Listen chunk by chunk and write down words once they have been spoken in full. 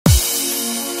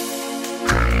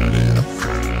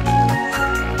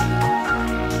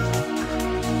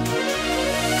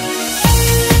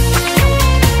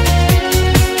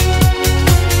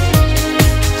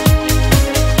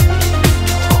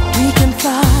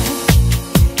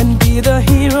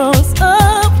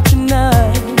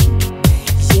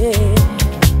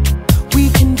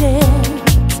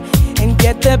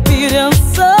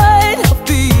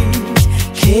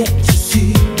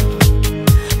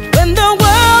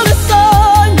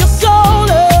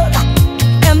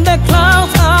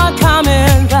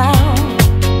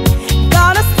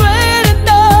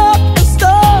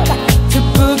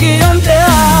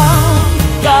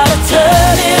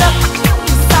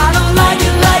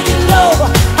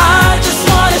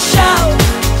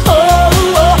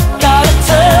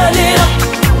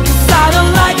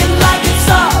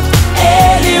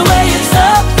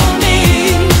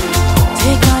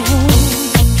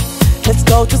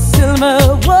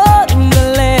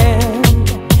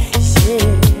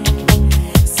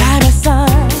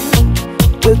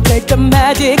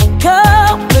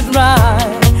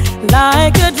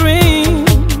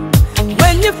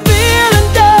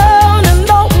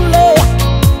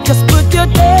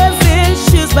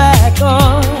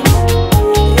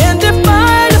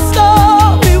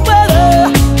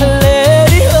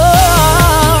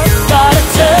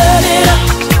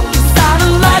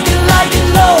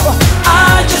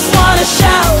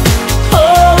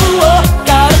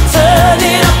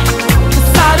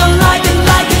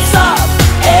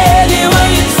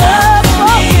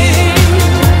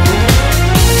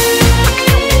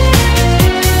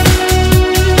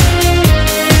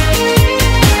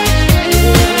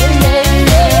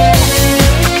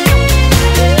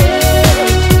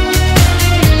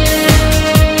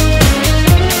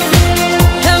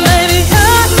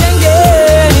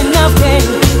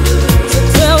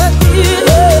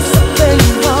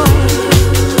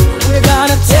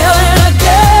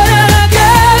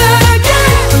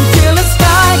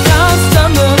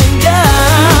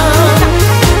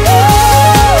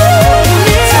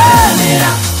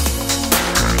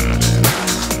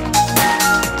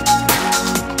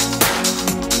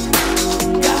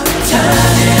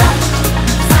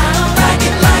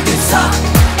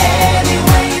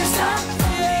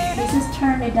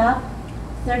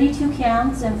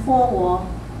counts and 4 wall.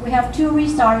 We have 2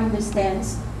 restarts in this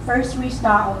dance. First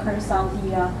restart occurs on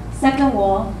the second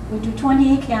wall. We do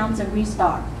 28 counts and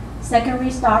restart. Second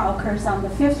restart occurs on the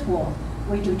 5th wall.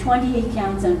 We do 28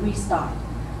 counts and restart.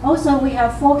 Also, we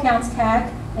have 4 counts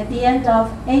tag at the end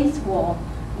of 8th wall.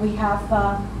 We have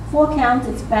 4 counts,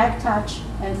 it's back touch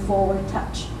and forward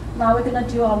touch. Now we're going to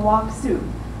do a walkthrough.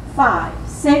 5,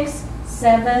 6,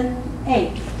 7,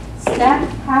 8. Step,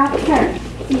 half turn,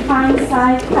 behind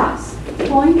side cross.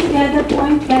 Point together,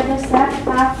 step,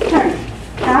 half turn.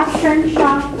 Half turn,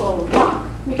 shuffle, rock.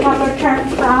 Recover, turn,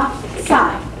 drop,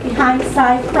 side. Behind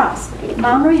side cross.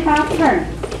 Boundary half turn,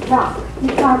 rock,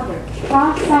 recover.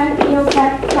 Cross side, heel,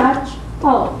 back touch,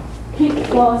 hold. Kick,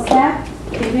 ball, step,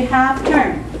 give it half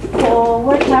turn.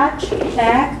 Forward touch,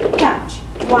 back touch.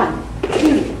 1,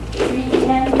 2, 3,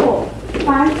 and 4.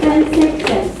 5 and 6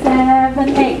 and 7,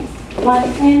 8. 1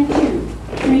 and 2,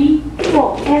 3,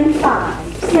 4 and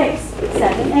 5, 6,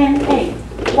 7 and 8.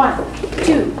 1,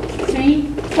 2, 3,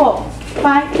 4.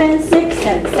 5 and 6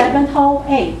 and 7, hold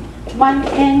 8. 1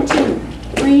 and 2,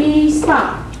 3,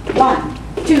 stop.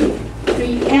 1, 2,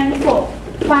 3 and 4.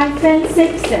 5 and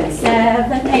 6 and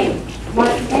 7, 8. 1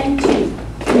 and 2,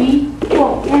 3,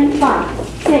 4 and 5,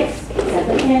 6,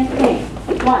 7 and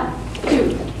 8. 1,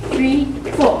 2, 3,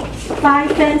 4.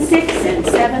 5 and 6 and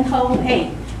 7, hold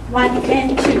 8. 1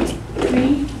 and 2,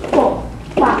 3, 4,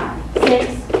 5,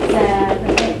 6,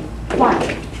 7, 8. 1,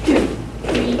 2,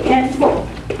 3 and 4.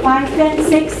 5 and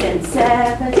 6 and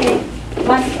 7, 8.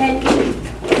 1 and 2,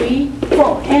 3,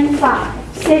 4 and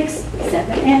 5, 6,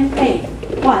 7 and 8.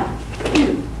 1,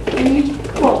 2, 3,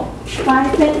 4.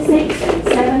 5 and 6 and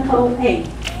 7, hold 8.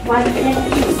 1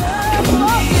 and 2,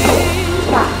 3,